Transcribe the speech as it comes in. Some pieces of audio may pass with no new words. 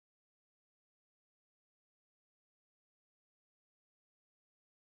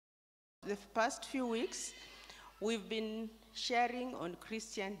the past few weeks, we've been sharing on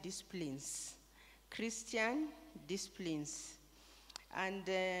Christian disciplines. Christian disciplines. And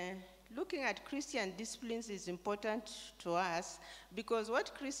looking at Christian disciplines is important to us because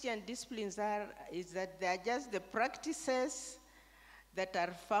what Christian disciplines are is that they are just the practices that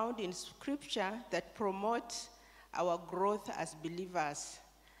are found in Scripture that promote our growth as believers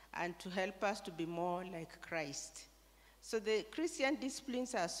and to help us to be more like Christ. So the Christian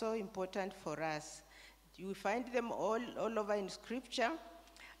disciplines are so important for us. You find them all over in Scripture,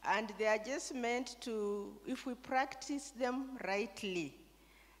 and they are just meant to, if we practice them rightly,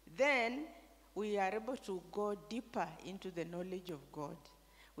 then we are able to go deeper into the knowledge of God.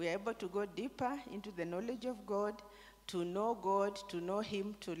 We are able to go deeper into the knowledge of God, to know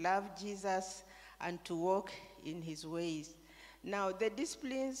Him, to love Jesus, and to walk in His ways. Now, the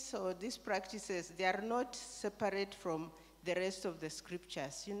disciplines or these practices, they are not separate from the rest of the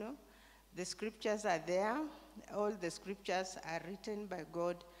Scriptures, you know. The Scriptures are there. All the Scriptures are written by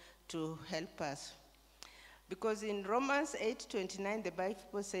God to help us. Because in Romans 8:29, the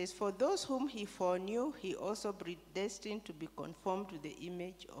Bible says, "For those whom He foreknew, He also predestined to be conformed to the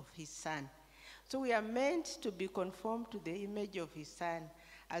image of His Son." So we are meant to be conformed to the image of His Son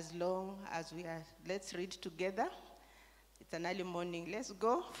as long as we are. Let's read together. It's an early morning. Let's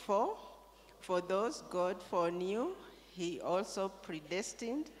go. For those God foreknew, He also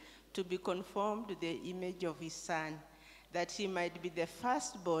predestined to be conformed to the image of His Son, that He might be the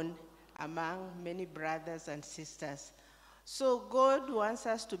firstborn among many brothers and sisters. So God wants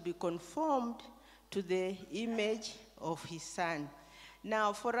us to be conformed to the image of His Son.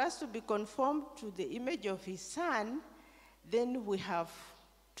 Now, for us to be conformed to the image of His Son, then we have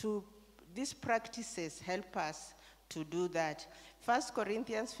to, these practices help us to do that. 1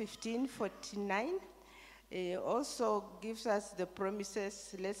 Corinthians 15:49 also gives us the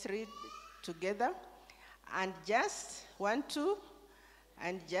promises. Let's read together. And just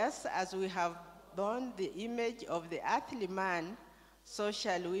as we have borne the image of the earthly man, so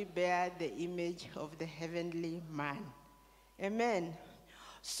shall we bear the image of the heavenly man. Amen.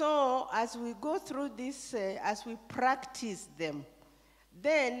 So as we go through this, as we practice them,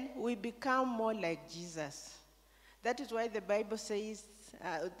 then we become more like Jesus. That is why the Bible says,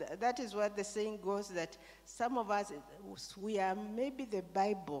 that is what the saying goes, that some of us, we are maybe the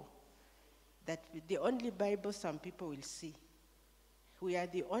Bible, that the only Bible some people will see. We are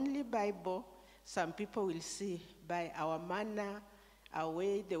the only Bible some people will see by our manner, our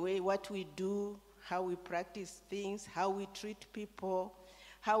way, the way what we do, how we practice things, how we treat people,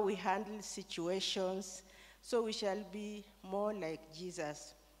 how we handle situations. So we shall be more like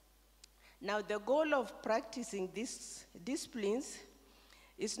Jesus. Now, the goal of practicing these disciplines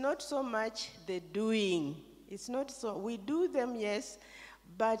is not so much the doing. It's not so, we do them, yes,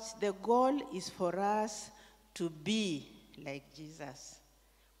 but the goal is for us to be like Jesus.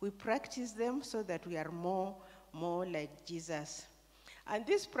 We practice them so that we are more like Jesus. And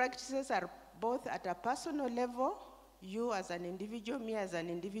these practices are both at a personal level, you as an individual, me as an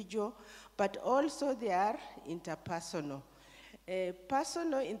individual, but also they are interpersonal.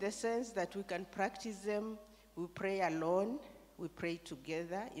 Personal in the sense that we can practice them, we pray alone, we pray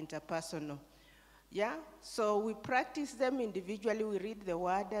together, interpersonal. Yeah, so we practice them individually, we read the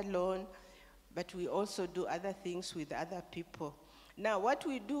word alone, but we also do other things with other people. Now, what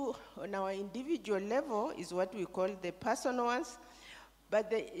we do on our individual level is what we call the personal ones, but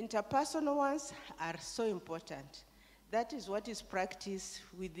the interpersonal ones are so important. That is what is practiced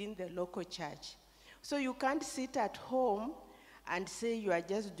within the local church. So you can't sit at home and say you are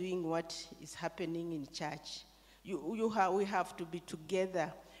just doing what is happening in church. We have to be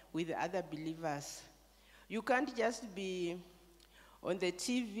together with other believers. You can't just be on the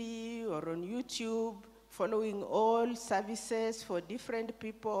TV or on YouTube following all services for different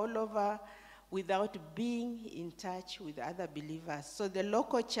people all over without being in touch with other believers. So the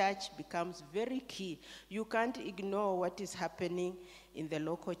local church becomes very key. You can't ignore what is happening in the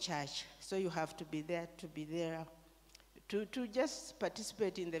local church. So you have to be there to just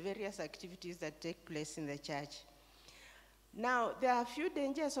participate in the various activities that take place in the church. Now, there are a few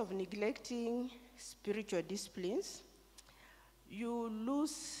dangers of neglecting spiritual disciplines. You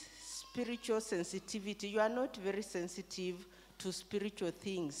lose spiritual sensitivity. You are not very sensitive to spiritual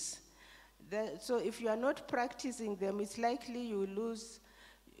things. So if you are not practicing them, it's likely you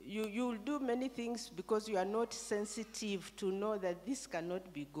will do many things because you are not sensitive to know that this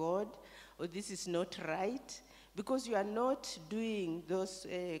cannot be God or this is not right, because you are not doing those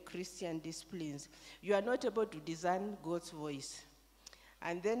Christian disciplines. You are not able to discern God's voice.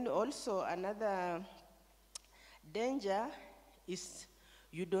 And then also another danger is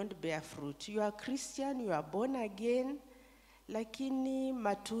you don't bear fruit. You are Christian, you are born again, lakini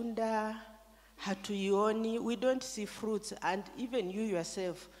matunda hatuioni, we don't see fruits, and even you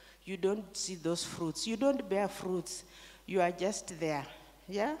yourself, you don't see those fruits. You don't bear fruits, you are just there,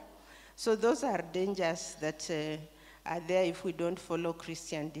 yeah? So those are dangers that are there if we don't follow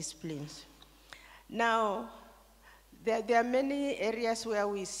Christian disciplines. Now, there are many areas where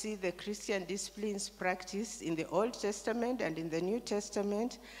we see the Christian disciplines practiced in the Old Testament and in the New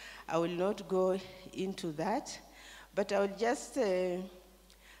Testament. I will not go into that, but I will just say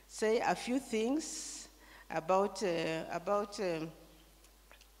a few things about the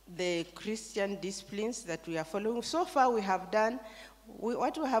Christian disciplines that we are following. So far we have done,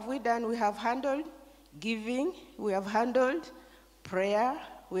 what have we done? We have handled giving, we have handled prayer,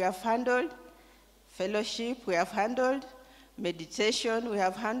 we have handled fellowship, we have handled meditation, we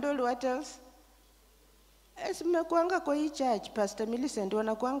have handled what else? Mmekuanga kwa hii church, Pastor Millicent,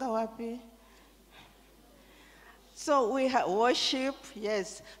 wanakuanga wapi? So we have worship,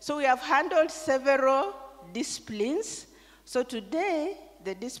 yes. So we have handled several disciplines. So today,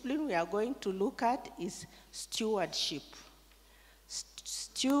 the discipline we are going to look at is stewardship.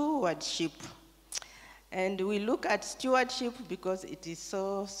 Stewardship. And we look at stewardship because it is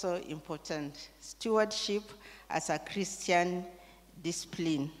so, so important. Stewardship as a Christian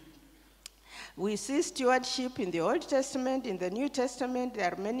discipline. We see stewardship in the Old Testament, in the New Testament.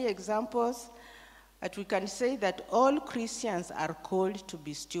 There are many examples that we can say that all Christians are called to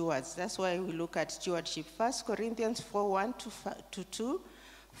be stewards. That's why we look at stewardship. 1 Corinthians 4, 1 to 2.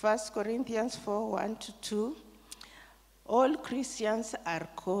 1 Corinthians 4, 1 to 2. All Christians are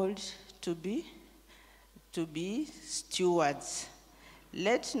called to be stewards.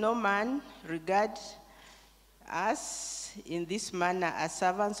 Let no man regard us in this manner as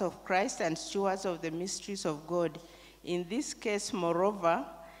servants of Christ and stewards of the mysteries of God. In this case, moreover,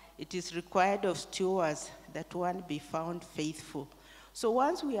 it is required of stewards that one be found faithful. So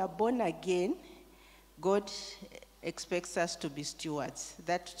once we are born again, God expects us to be stewards.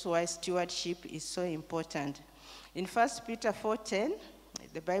 That's why stewardship is so important. In 1 Peter 4:10,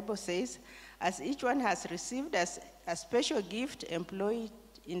 the Bible says, as each one has received as a special gift, employ it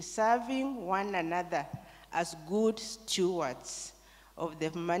in serving one another as good stewards of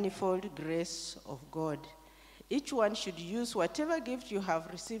the manifold grace of God. Each one should use whatever gift you have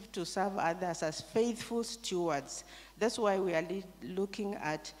received to serve others as faithful stewards. That's why we are looking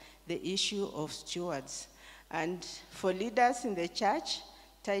at the issue of stewards. And for leaders in the church,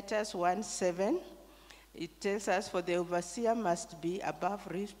 Titus 1:7, it tells us, for the overseer must be above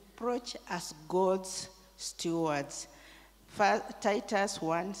reproach as God's stewards. Titus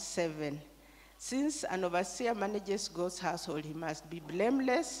 1:7. Since an overseer manages God's household, he must be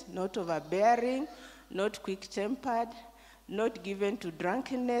blameless, not overbearing, not quick-tempered, not given to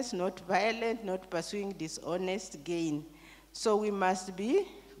drunkenness, not violent, not pursuing dishonest gain. So we must be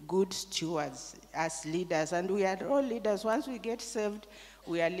good stewards as leaders, and we are all leaders. Once we get saved,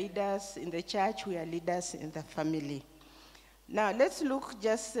 we are leaders in the church, we are leaders in the family. Now let's look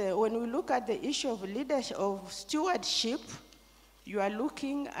when we look at the issue of leadership, of stewardship, you are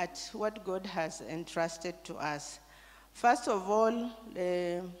looking at what God has entrusted to us. First of all,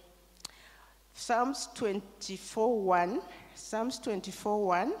 Psalms 24:1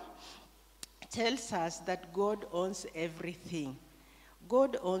 tells us that God owns everything.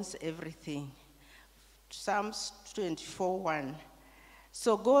 God owns everything. Psalms 24:1.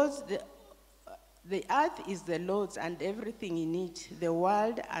 So the earth is the Lord's and everything in it, the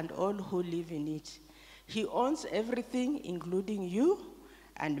world and all who live in it. He owns everything, including you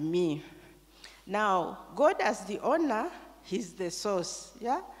and me. Now, God as the owner, he's the source,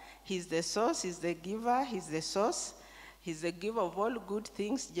 yeah? He's the source, he's the giver, he's the source. He's the giver of all good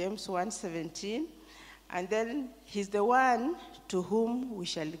things, James 1:17. And then he's the one to whom we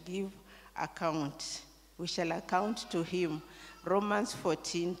shall give account. We shall account to him, Romans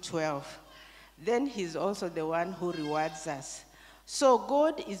 14:12. Then he's also the one who rewards us. So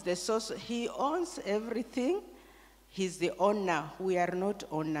God is the source. He owns everything. He's the owner. We are not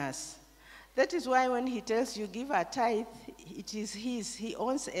owners. That is why when he tells you give a tithe, it is his. He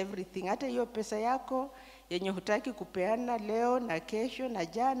owns everything. Hata hiyo pesa yako yenye hutaki kupeana leo na kesho na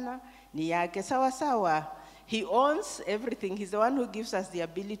jana ni yake sawa sawa. He owns everything. He's the one who gives us the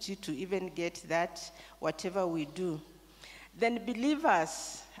ability to even get that, whatever we do. Then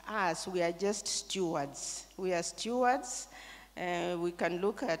believers, us, we are just stewards. We are stewards. We can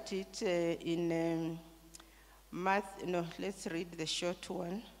look at it in Matthew. No, let's read the short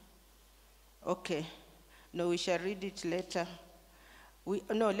one. Okay. No, we shall read it later.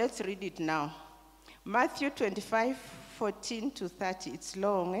 Let's read it now. Matthew 25, 14 to 30. It's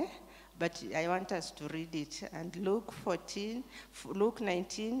long, but I want us to read it. And Luke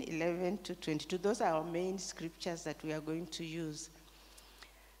 19, 11 to 22. Those are our main scriptures that we are going to use.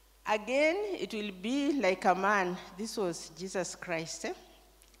 Again, it will be like a man. This was Jesus Christ.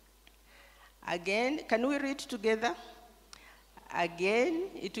 Again, can we read together? Again,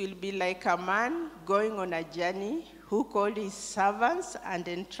 it will be like a man going on a journey who called his servants and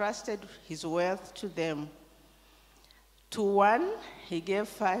entrusted his wealth to them. To one, he gave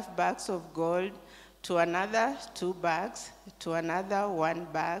 5 bags of gold, to another 2 bags, to another 1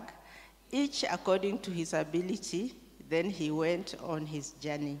 bag, each according to his ability. Then he went on his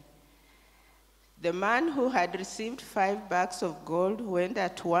journey. The man who had received 5 bags of gold went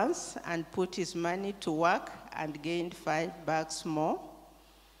at once and put his money to work and gained 5 bags more.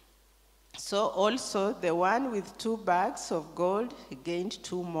 So also the one with 2 bags of gold gained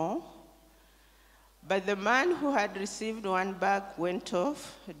 2 more. But the man who had received 1 bag went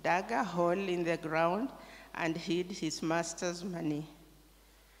off, dug a hole in the ground, and hid his master's money.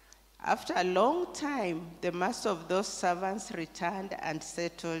 After a long time, the master of those servants returned and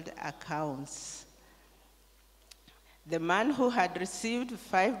settled accounts. The man who had received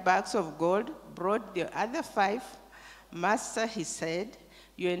 5 bags of gold brought the other 5. Master, he said,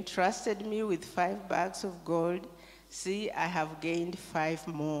 you entrusted me with 5 bags of gold. See, I have gained 5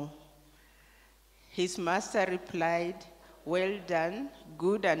 more. His master replied, well done,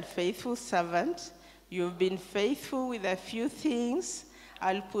 good and faithful servant. You've been faithful with a few things.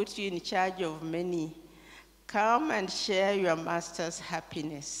 I'll put you in charge of many. Come and share your master's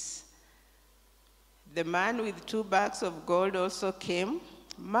happiness. The man with 2 bags of gold also came.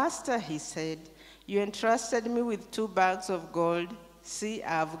 Master, he said, you entrusted me with 2 bags of gold. See, I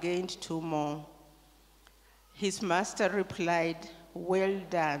have gained 2 more. His master replied, well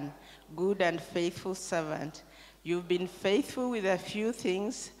done, good and faithful servant. You've been faithful with a few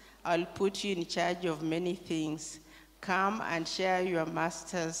things. I'll put you in charge of many things. Come and share your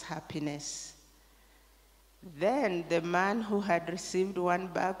master's happiness. Then the man who had received 1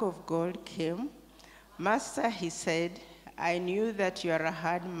 bag of gold came. Master, he said, I knew that you are a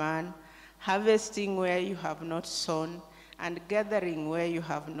hard man, harvesting where you have not sown and gathering where you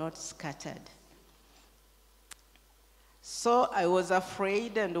have not scattered. So I was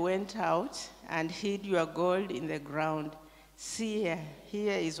afraid and went out and hid your gold in the ground. See,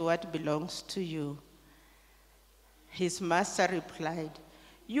 here is what belongs to you. His master replied,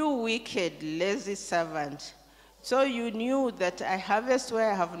 you wicked, lazy servant. So you knew that I harvest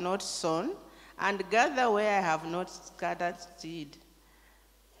where I have not sown and gather where I have not scattered seed.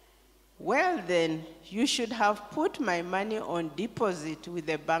 Well then, you should have put my money on deposit with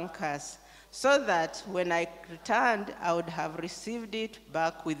the bankers, so that when I returned, I would have received it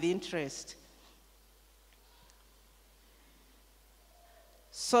back with interest.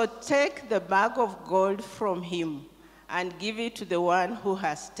 So take the bag of gold from him and give it to the one who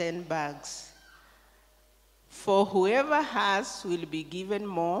has 10 bags. For whoever has will be given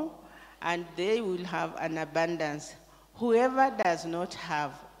more, and they will have an abundance. Whoever does not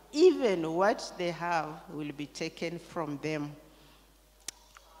have, even what they have will be taken from them.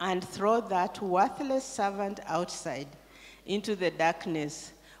 And throw that worthless servant outside into the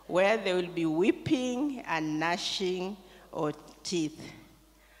darkness, where there will be weeping and gnashing of teeth.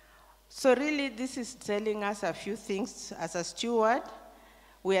 So really, this is telling us a few things. As a steward,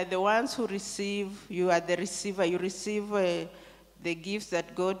 we are the ones who receive. You are the receiver. You receive the gifts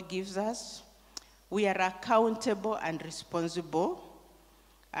that God gives us. We are accountable and responsible.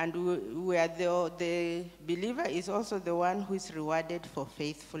 And we are the believer is also the one who is rewarded for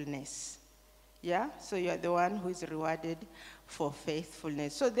faithfulness. Yeah? So you are the one who is rewarded for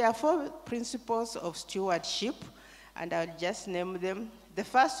faithfulness. So there are 4 principles of stewardship, and I'll just name them. The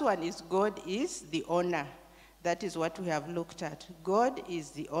first one is God is the owner. That is what we have looked at. God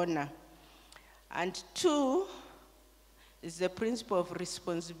is the owner. And 2 is the principle of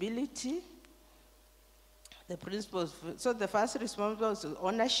responsibility. So the first responsibility is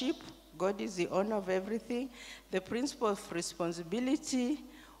ownership. God is the owner of everything. The principle of responsibility,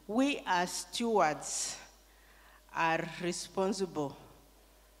 we as stewards are responsible.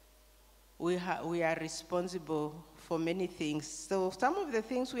 We are responsible for many things. So some of the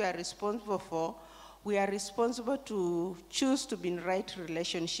things we are responsible for, we are responsible to choose to be in right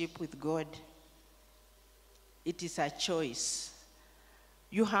relationship with God. It is a choice.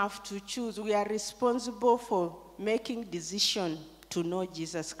 You have to choose. We are responsible for making decisions to know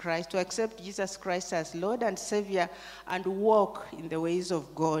Jesus Christ, to accept Jesus Christ as Lord and Savior and walk in the ways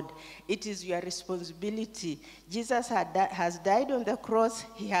of God. It is your responsibility. Jesus has died on the cross.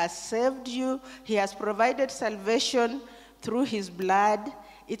 He has saved you. He has provided salvation through his blood.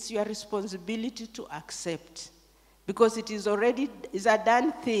 It's your responsibility to accept, because it is a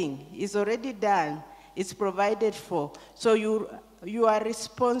done thing. It's already done. It's provided for. So you are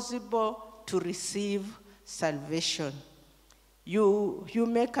responsible to receive salvation. You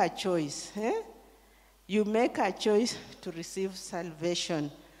make a choice. You make a choice to receive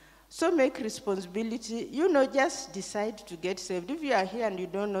salvation. So make responsibility. Just decide to get saved. If you are here and you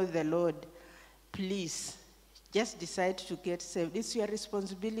don't know the Lord, please, just decide to get saved. It's your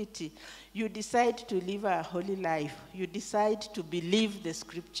responsibility. You decide to live a holy life. You decide to believe the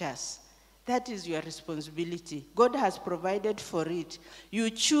scriptures. That is your responsibility. God has provided for it.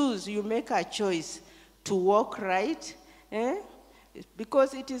 You choose, you make a choice to walk right,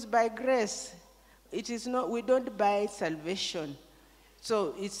 because it is by grace. It is not, we don't buy salvation.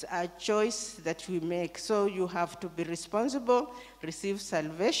 So it's a choice that we make. So you have to be responsible, receive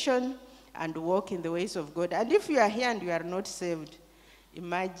salvation, and walk in the ways of God. And if you are here and you are not saved,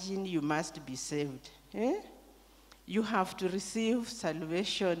 imagine you must be saved. You have to receive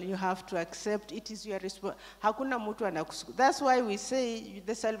salvation. You have to accept. It is your responsibility. That's why we say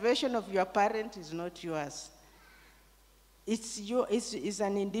the salvation of your parent is not yours. It's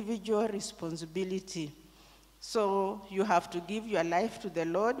an individual responsibility. So you have to give your life to the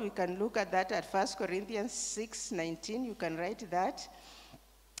Lord. We can look at that at 1 Corinthians 6:19. You can write that.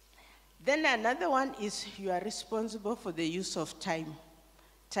 Then another one is you are responsible for the use of time.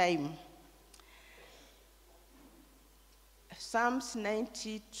 Psalms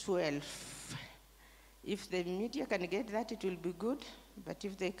 90:12. If the media can get that, it will be good. But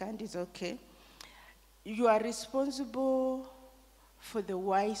if they can't, it's okay. You are responsible for the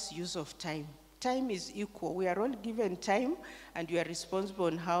wise use of time. Time is equal. We are all given time, and you are responsible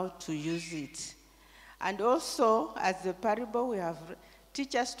on how to use it. And also, as the parable, we have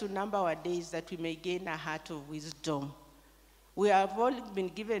teach us to number our days that we may gain a heart of wisdom. We have all been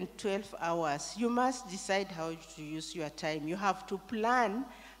given 12 hours. You must decide how to use your time. You have to plan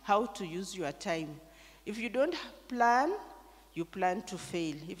how to use your time. If you don't plan, you plan to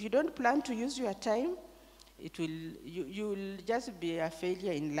fail. If you don't plan to use your time, you will just be a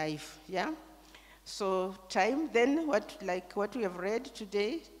failure in life, yeah? So time, then what we have read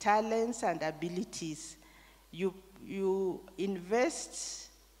today, talents and abilities. You invest,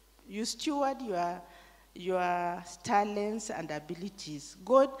 you steward your talents and abilities.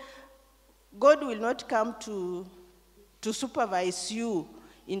 God will not come to supervise you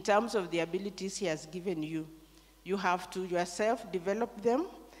in terms of the abilities he has given you. You have to yourself develop them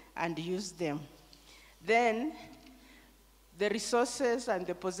and use them. Then the resources and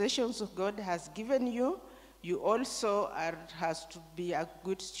the possessions God has given you, you also has to be a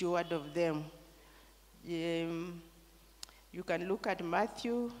good steward of them. You can look at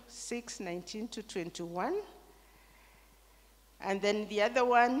Matthew 6:19-21. And then the other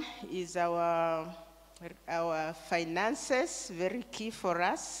one is our finances, very key for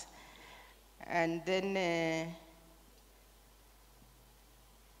us. And then,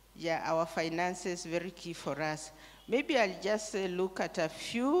 our finances, very key for us. Maybe I'll just look at a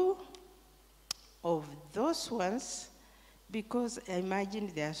few of those ones, because I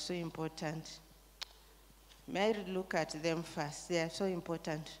imagine they are so important. May I look at them first? They are so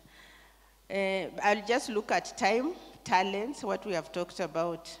important. I'll just look at time, talents, what we have talked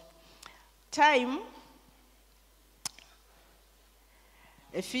about. Time,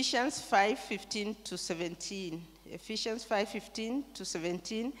 Ephesians 5:15-17. Ephesians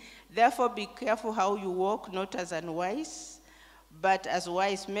 5:15-17. Therefore be careful how you walk, not as unwise, but as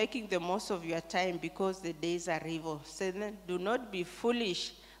wise, making the most of your time, because the days are evil. So then, do not be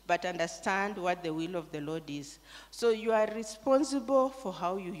foolish, but understand what the will of the Lord is. So you are responsible for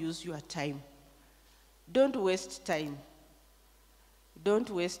how you use your time. Don't waste time. Don't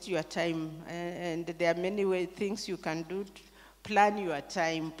waste your time. And there are many things you can do. Plan your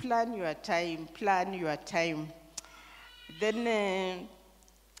time, plan your time, plan your time. Then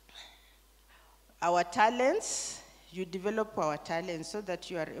our talents, you develop our talents so that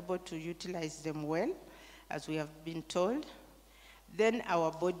you are able to utilize them well, as we have been told. Then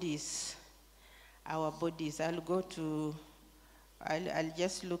our bodies, I'll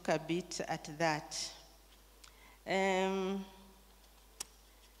just look a bit at that.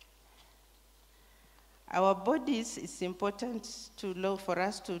 Our bodies, it's important for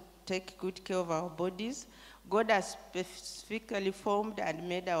us to take good care of our bodies. God has specifically formed and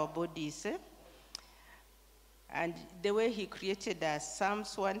made our bodies. And the way he created us,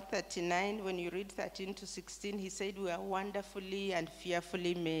 Psalms 139, when you read 13 to 16, he said we are wonderfully and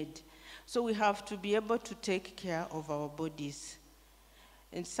fearfully made. So we have to be able to take care of our bodies.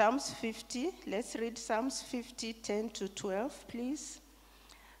 In Psalms 50, let's read Psalms 50, 10 to 12, please.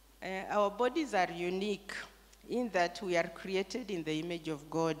 Our bodies are unique in that we are created in the image of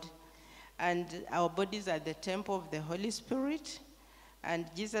God. And our bodies are the temple of the Holy Spirit. And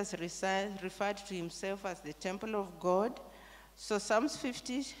Jesus referred to himself as the temple of God. So Psalms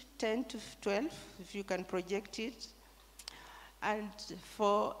 50, 10 to 12, if you can project it. And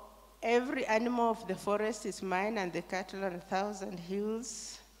for every animal of the forest is mine, and the cattle on 1,000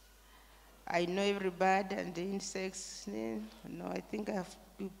 hills. I know every bird and the insects. No, I think I have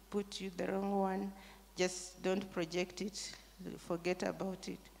to put you the wrong one. Just don't project it. Forget about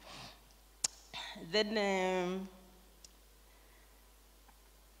it. Then,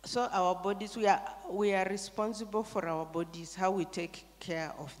 so our bodies, we are responsible for our bodies, how we take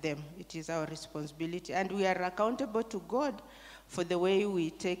care of them. It is our responsibility. And we are accountable to God for the way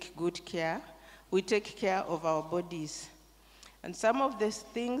we take good care. We take care of our bodies. And some of the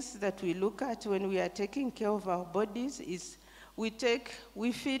things that we look at when we are taking care of our bodies is we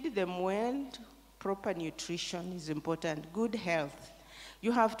feed them well. Proper nutrition is important. Good health.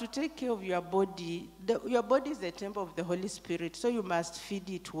 You have to take care of your body. Your body is the temple of the Holy Spirit, so you must feed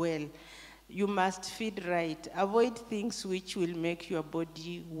it well. You must feed right. Avoid things which will make your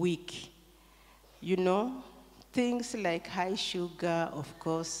body weak. You know, things like high sugar, of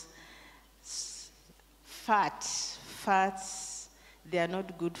course, fats, they are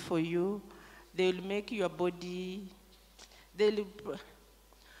not good for you. They will make your body,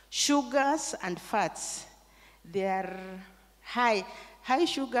 sugars and fats, they are high. High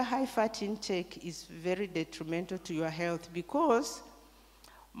sugar, high fat intake is very detrimental to your health because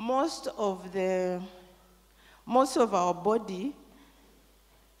most of our body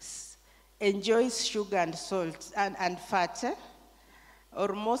enjoys sugar and salt and fat,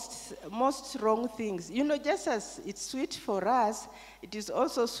 or most wrong things. You know, just as it's sweet for us, it is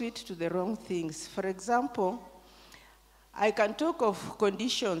also sweet to the wrong things. For example, I can talk of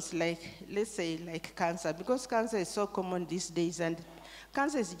conditions like, let's say, like cancer, because cancer is so common these days, and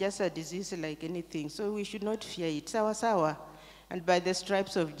cancer is just a disease like anything, so we should not fear it. Sawa. And by the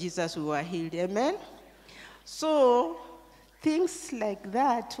stripes of Jesus, we were healed. Amen? So, things like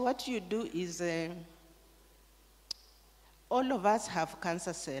that, what you do is, all of us have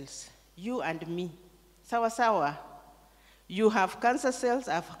cancer cells, you and me. Sawa. You have cancer cells,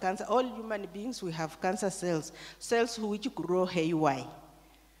 I have cancer. All human beings, we have cancer cells, cells which grow haywire.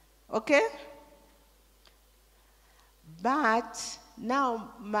 Okay? But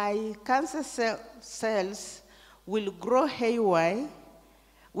now my cancer cells will grow haywire,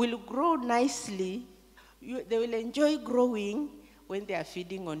 will grow nicely. They will enjoy growing when they are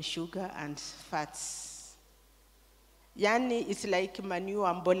feeding on sugar and fats. Yani, it's like manure,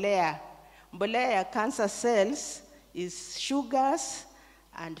 mbolea. Mbolea cancer cells is sugars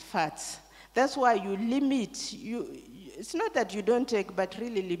and fats. That's why you limit, it's not that you don't take, but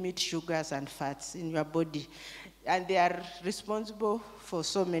really limit sugars and fats in your body. And they are responsible for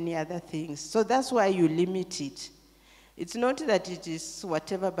so many other things. So that's why you limit it. It's not that it is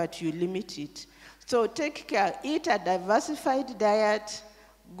whatever, but you limit it. So take care, eat a diversified diet.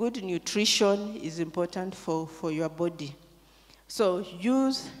 Good nutrition is important for your body. So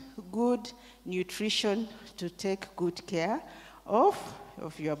use good nutrition to take good care of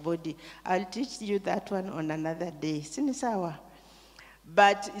your body. I'll teach you that one on another day. Sinisawa.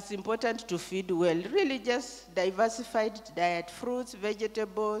 But it's important to feed well. Really just diversified diet, fruits,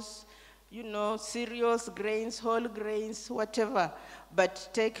 vegetables, you know, cereals, grains, whole grains, whatever. But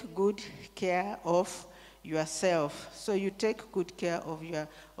take good care of yourself. So you take good care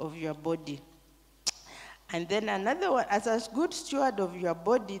of your body. And then another one, as a good steward of your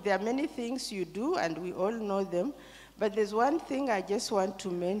body, there are many things you do, and we all know them. But there's one thing I just want to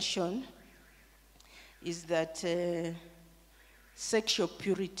mention, is that sexual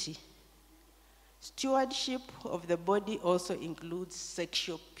purity. Stewardship of the body also includes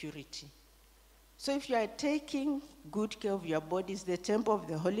sexual purity. So if you are taking good care of your body, it's the temple of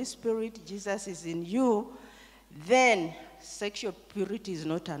the Holy Spirit, Jesus is in you, then sexual purity is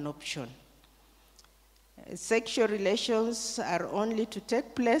not an option. Sexual relations are only to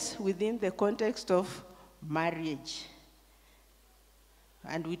take place within the context of marriage.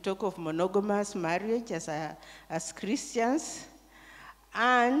 And we talk of monogamous marriage as Christians,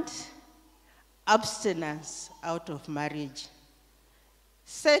 and abstinence out of marriage.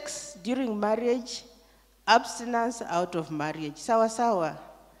 Sex during marriage, abstinence out of marriage. Sawa.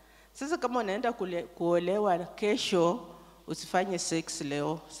 Sasa kama unaenda kuolewa kesho, usifanye sex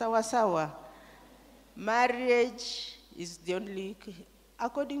leo. Sawa sawa. Marriage is the only,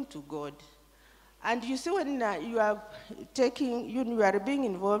 according to God. And you see, when you are being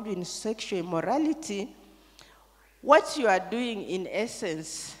involved in sexual immorality, what you are doing in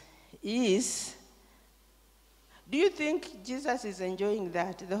essence is, do you think Jesus is enjoying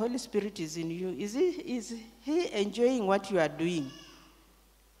that? The Holy Spirit is in you. Is he enjoying what you are doing?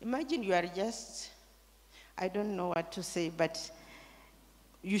 Imagine you are just, I don't know what to say, but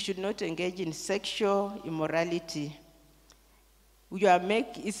you should not engage in sexual immorality.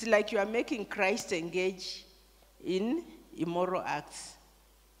 It's like you are making Christ engage in immoral acts.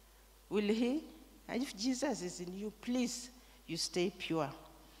 Will he? And if Jesus is in you, please, you stay pure.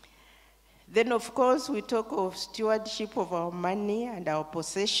 Then, of course, we talk of stewardship of our money and our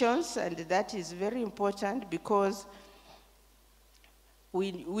possessions, and that is very important because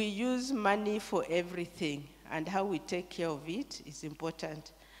we use money for everything, and how we take care of it is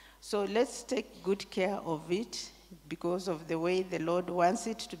important. So let's take good care of it because of the way the Lord wants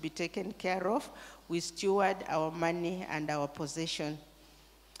it to be taken care of. We steward our money and our possession.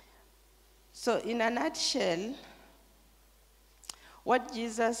 So in a nutshell, what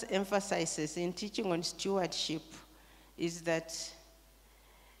Jesus emphasizes in teaching on stewardship is that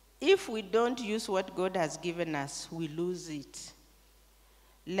if we don't use what God has given us, we lose it.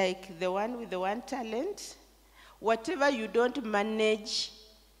 Like the one with the 1 talent, whatever you don't manage,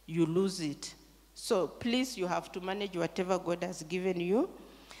 you lose it. So please, you have to manage whatever God has given you.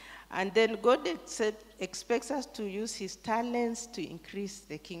 And then God expects us to use his talents to increase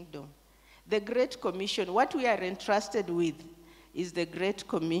the kingdom. The Great Commission, what we are entrusted with is the Great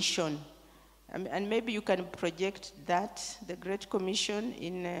Commission. And maybe you can project that, the Great Commission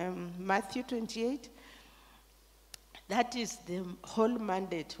in Matthew 28. That is the whole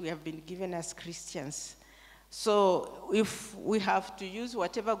mandate we have been given as Christians. So if we have to use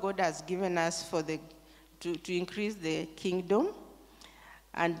whatever God has given us to increase the kingdom,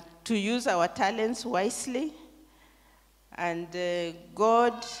 and to use our talents wisely, and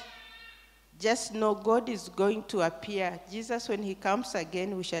God, just know God is going to appear. Jesus, when he comes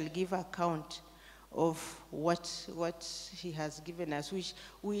again, we shall give account of what he has given us.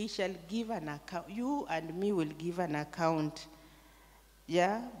 We shall give an account. You and me will give an account.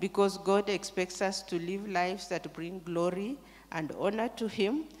 Yeah, because God expects us to live lives that bring glory and honor to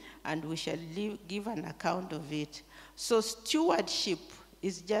him, and we shall give an account of it. So stewardship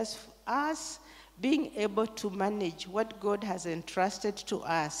is just us being able to manage what God has entrusted to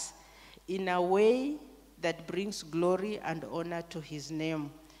us in a way that brings glory and honor to his name.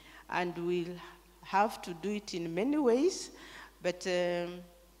 And we'll have to do it in many ways, but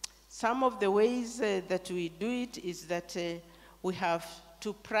some of the ways that we do it is that we have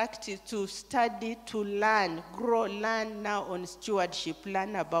to practice, to study, to learn, grow, learn now on stewardship,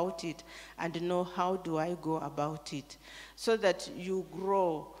 learn about it, and know how do I go about it, so that you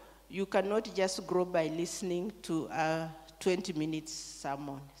grow. You cannot just grow by listening to a 20-minute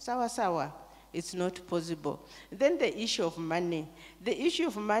sermon. Sawa. It's not possible. Then the issue of money. The issue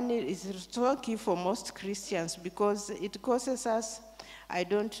of money is so key for most Christians because it causes us, I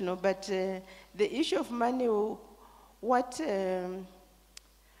don't know, but the issue of money,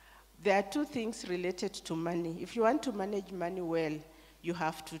 there are two things related to money. If you want to manage money well, you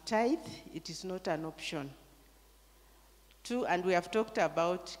have to tithe. It is not an option. Two, and we have talked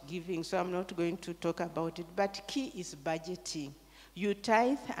about giving, so I'm not going to talk about it, but key is budgeting. You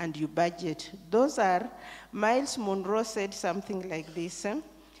tithe and you budget. Those are, Miles Monroe said something like this.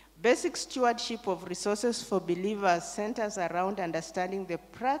 Basic stewardship of resources for believers centers around understanding the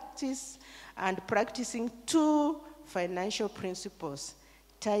practice and practicing two financial principles: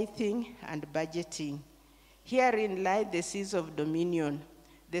 tithing and budgeting. Herein lie the seeds of dominion,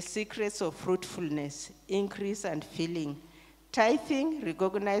 the secrets of fruitfulness, increase and filling. Tithing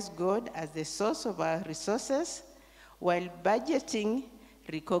recognizes God as the source of our resources, while budgeting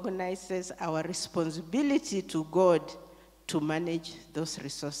recognizes our responsibility to God to manage those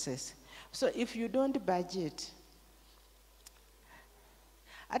resources. So if you don't budget,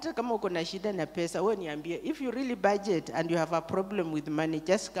 hata kama uko na shida na pesa, wewe niambie. If you really budget and you have a problem with money,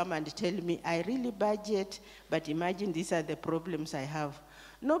 just come and tell me, I really budget, but imagine these are the problems I have.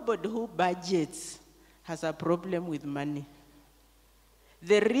 Nobody who budgets has a problem with money.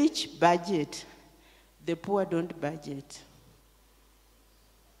 The rich budget, the poor don't budget.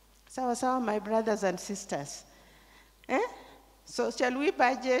 Sawa, my brothers and sisters. So shall we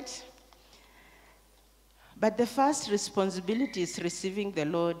budget? But the first responsibility is receiving the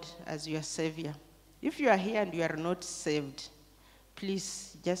Lord as your Savior. If you are here and you are not saved,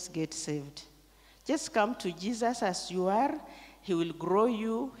 please just get saved. Just come to Jesus as you are. He will grow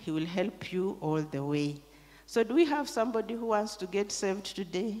you. He will help you all the way. So do we have somebody who wants to get saved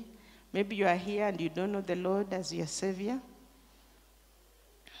today? Maybe you are here and you don't know the Lord as your Savior.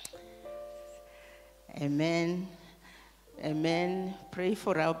 Amen. Amen. Pray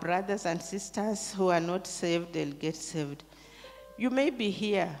for our brothers and sisters who are not saved, they'll get saved. You may be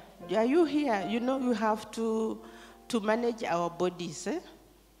here. Are you here? You know you have to manage our bodies.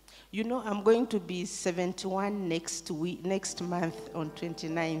 You know I'm going to be 71 next month on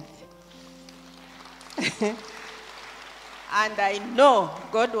 29th. And I know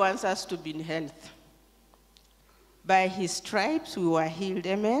God wants us to be in health. By his stripes we were healed.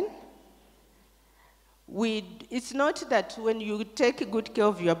 Amen? It's not that when you take good care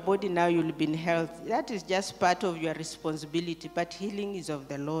of your body, now you'll be in health. That is just part of your responsibility, but healing is of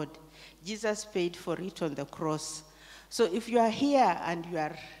the Lord. Jesus paid for it on the cross. So if you are here and you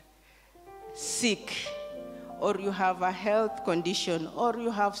are sick, or you have a health condition, or you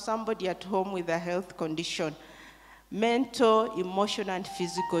have somebody at home with a health condition, mental, emotional, and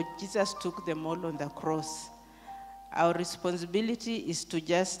physical, Jesus took them all on the cross. Our responsibility is to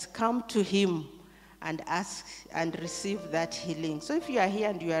just come to him and ask and receive that healing. So if you are here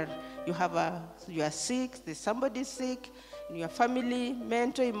and you are sick, there's somebody sick in your family,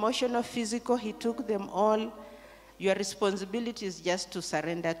 mental, emotional, physical, he took them all. Your responsibility is just to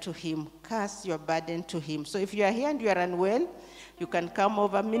surrender to him, cast your burden to him. So if you are here and you are unwell, you can come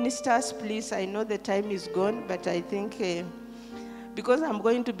over. Ministers, please, I know the time is gone, but I think because I'm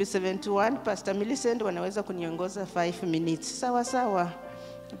going to be 71, Pastor Millicent wanaweza kuniongoza 5 minutes. Sawa sawa,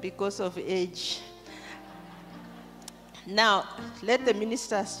 because of age. Now, let the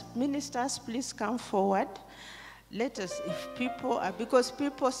ministers please come forward. Let us, because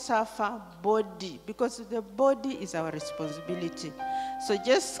people suffer body, because the body is our responsibility. So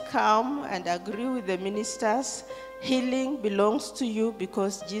just come and agree with the ministers. Healing belongs to you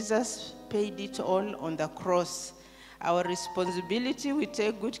because Jesus paid it all on the cross. Our responsibility, we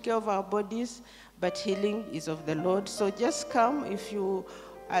take good care of our bodies, but healing is of the Lord. So just come if you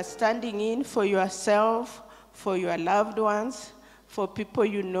are standing in for yourself, for your loved ones, for people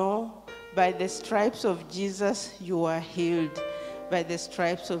you know. By the stripes of Jesus, you are healed. By the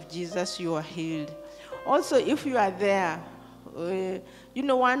stripes of Jesus, you are healed. Also, if you are there,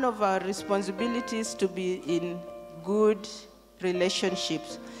 one of our responsibilities to be in good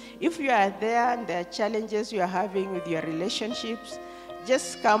relationships. If you are there and there are challenges you are having with your relationships,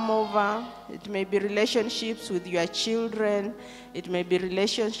 just come over. It may be relationships with your children. It may be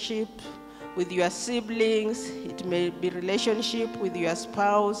relationships with your siblings. It may be relationship with your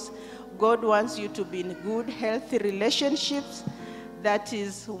spouse. God wants you to be in good, healthy relationships. That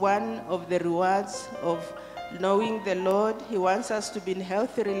is one of the rewards of knowing the Lord. He wants us to be in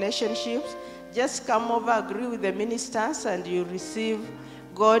healthy relationships. Just come over, agree with the ministers, and you receive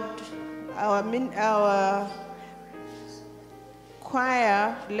God. Our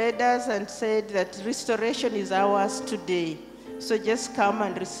choir led us and said that restoration is ours today. So just come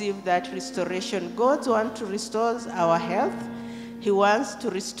and receive that restoration. God wants to restore our health. He wants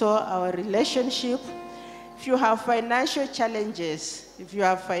to restore our relationship. If you have financial challenges,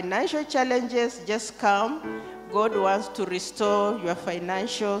 just come. God wants to restore your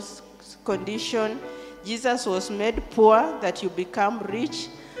financial condition. Jesus was made poor that you become rich.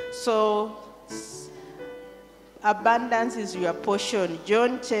 So abundance is your portion.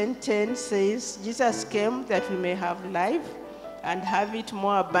 John 10:10 says, Jesus came that we may have life and have it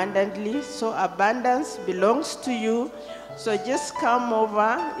more abundantly. So abundance belongs to you. So just come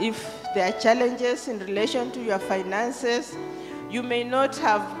over. If there are challenges in relation to your finances, you may not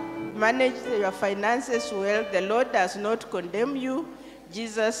have managed your finances well. The Lord does not condemn you.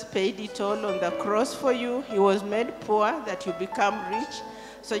 Jesus paid it all on the cross for you. He was made poor that you become rich.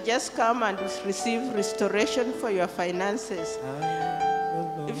 So just come and receive restoration for your finances.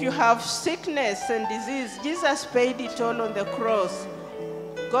 If you have sickness and disease, Jesus paid it all on the cross.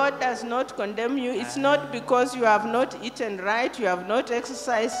 God does not condemn you. It's not because you have not eaten right, you have not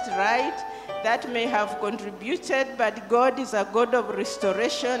exercised right, that may have contributed, but God is a God of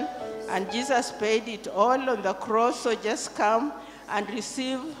restoration, and Jesus paid it all on the cross. So just come and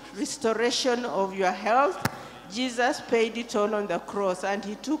receive restoration of your health. Jesus paid it all on the cross, and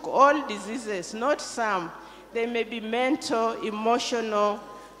he took all diseases, not some. They may be mental, emotional,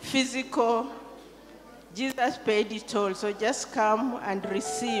 physical. Jesus paid it all. So just come and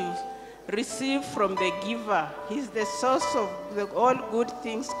receive. Receive from the giver. He's the source of all good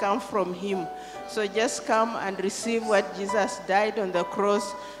things come from him. So just come and receive what Jesus died on the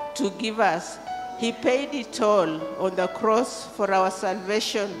cross to give us. He paid it all on the cross for our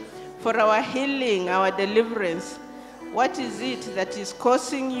salvation, for our healing, our deliverance. What is it that is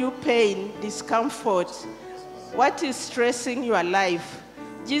causing you pain, discomfort? What is stressing your life?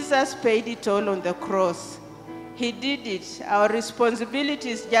 Jesus paid it all on the cross. He did it. Our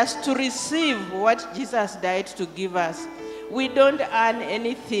responsibility is just to receive what Jesus died to give us. We don't earn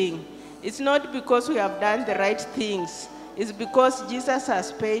anything. It's not because we have done the right things. It's because Jesus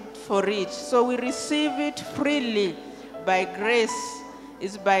has paid for it. So we receive it freely by grace.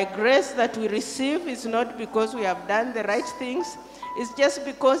 It's by grace that we receive. It's not because we have done the right things. It's just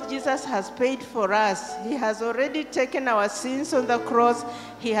because Jesus has paid for us. He has already taken our sins on the cross.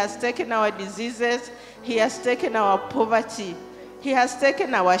 He has taken our diseases. He has taken our poverty. He has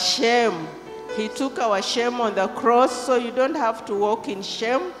taken our shame. He took our shame on the cross, so you don't have to walk in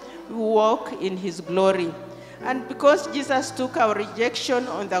shame. You walk in his glory. And because Jesus took our rejection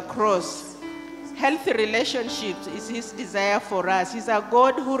on the cross, healthy relationships is his desire for us. He's a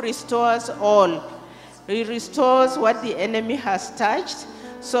God who restores all. He restores what the enemy has touched.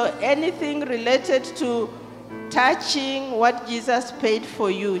 So anything related to touching what Jesus paid for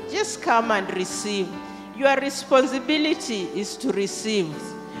you, just come and receive. Your responsibility is to receive.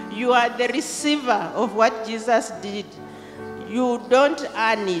 You are the receiver of what Jesus did. You don't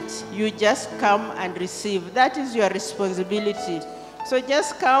earn it. You just come and receive. That is your responsibility. So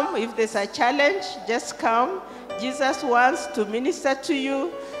just come. If there's a challenge, just come. Jesus wants to minister to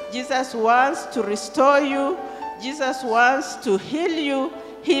you. Jesus wants to restore you. Jesus wants to heal you.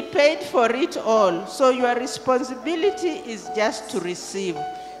 He paid for it all. So your responsibility is just to receive.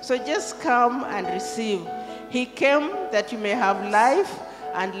 So just come and receive. He came that you may have life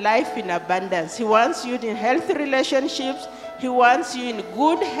and life in abundance. He wants you in healthy relationships. He wants you in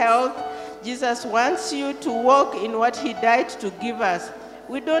good health. Jesus wants you to walk in what he died to give us.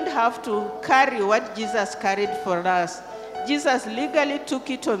 We don't have to carry what Jesus carried for us. Jesus legally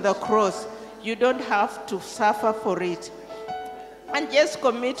took it on the cross. You don't have to suffer for it. And just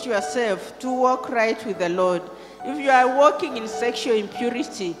commit yourself to walk right with the Lord. If you are walking in sexual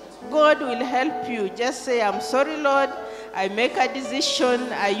impurity, God will help you. Just say, I'm sorry, Lord. I make a decision,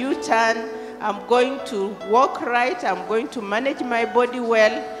 a U-turn. I'm going to walk right. I'm going to manage my body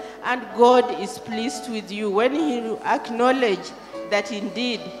well. And God is pleased with you. When you acknowledge that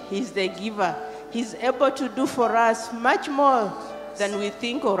indeed he's the giver, he's able to do for us much more than we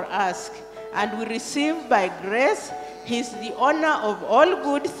think or ask. And we receive by grace. He's the owner of all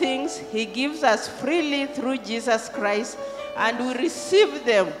good things. He gives us freely through Jesus Christ. And we receive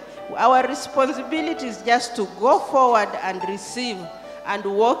them. Our responsibility is just to go forward and receive and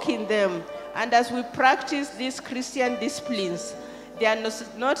walk in them. And as we practice these Christian disciplines, they are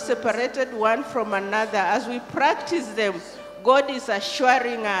not separated one from another. As we practice them, God is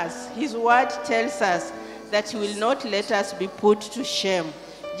assuring us, his word tells us that he will not let us be put to shame.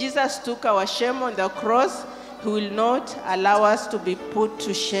 Jesus took our shame on the cross. He will not allow us to be put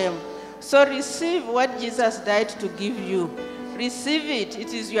to shame. So receive what Jesus died to give you. Receive it.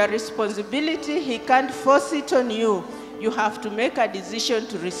 It is your responsibility. He can't force it on you. You have to make a decision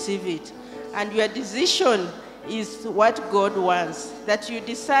to receive it. And your decision is what God wants. That you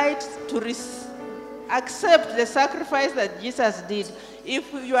decide to accept the sacrifice that Jesus did.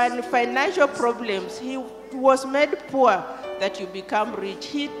 If you are in financial problems, he was made poor that you become rich.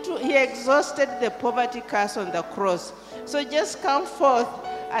 He exhausted the poverty curse on the cross. So just come forth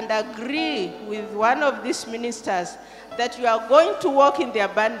and agree with one of these ministers that you are going to walk in the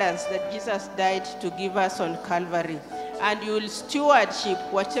abundance that Jesus died to give us on Calvary. And you will stewardship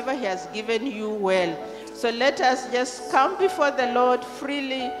whatever he has given you well. So let us just come before the Lord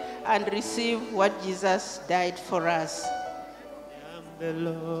freely and receive what Jesus died for us. I am the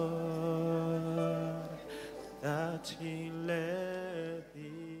Lord that he led.